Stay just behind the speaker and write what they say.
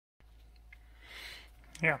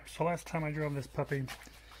Yeah, so last time I drove this puppy,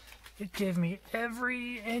 it gave me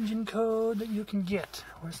every engine code that you can get.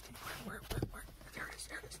 Where's the, where, there it is,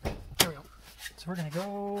 there we go. So we're gonna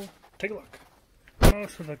go take a look.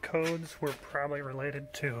 Most of the codes were probably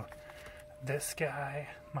related to this guy,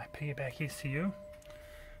 my Piggyback ECU.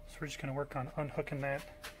 So we're just gonna work on unhooking that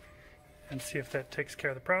and see if that takes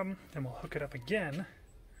care of the problem. Then we'll hook it up again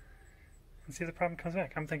and see if the problem comes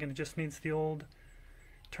back. I'm thinking it just needs the old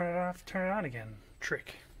turn it off, turn it on again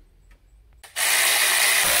trick.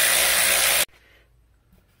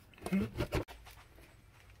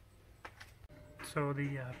 So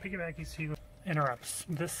the Piggyback ECU interrupts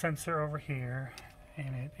this sensor over here,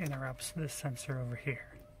 and it interrupts this sensor over here.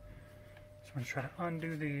 So I'm going to try to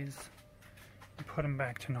undo these and put them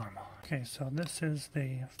back to normal. Okay, so this is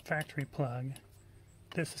the factory plug.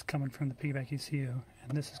 This is coming from the Piggyback ECU,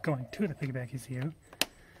 and this is going to the Piggyback ECU.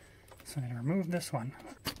 So I'm going to remove this one.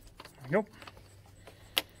 There we go.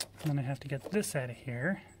 And then I have to get this out of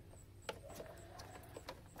here.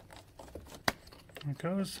 There it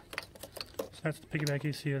goes. So that's the Piggyback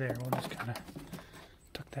ECU there. We'll just kind of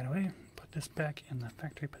tuck that away, put this back in the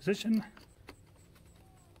factory position.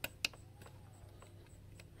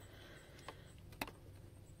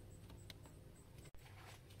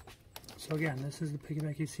 So again, this is the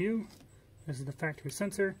Piggyback ECU, this is the factory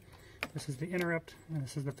sensor, this is the interrupt, and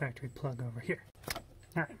this is the factory plug over here.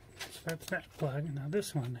 Alright, so that's that plug. Now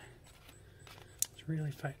this one is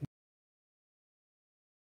really fighting.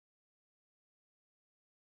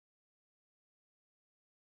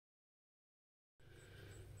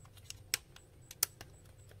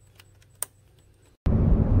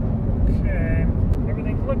 Okay,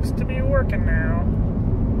 everything looks to be working now.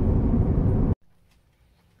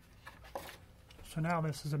 So now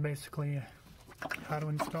this is basically how to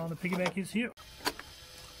install the Piggyback ECU. There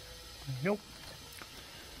we go.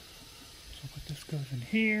 So this goes in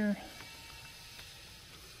here.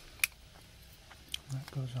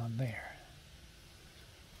 That goes on there.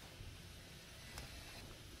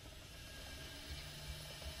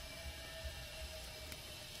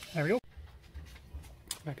 There we go.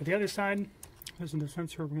 Back at the other side, this is the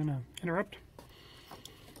sensor we're going to interrupt.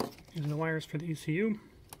 These are the wires for the ECU.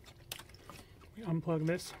 We unplug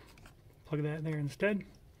this, plug that there instead,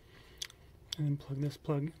 and then plug this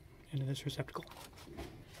plug into this receptacle.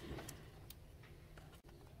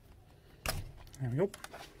 There we go.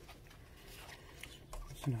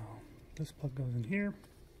 So now this plug goes in here,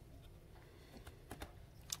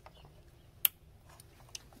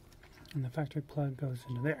 and the factory plug goes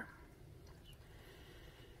into there.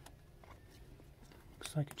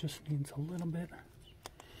 Looks like it just needs a little bit of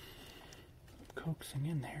coaxing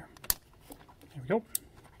in there. There we go.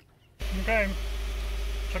 Okay,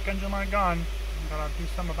 check engine light gone. Gotta do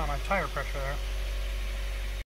something about my tire pressure there.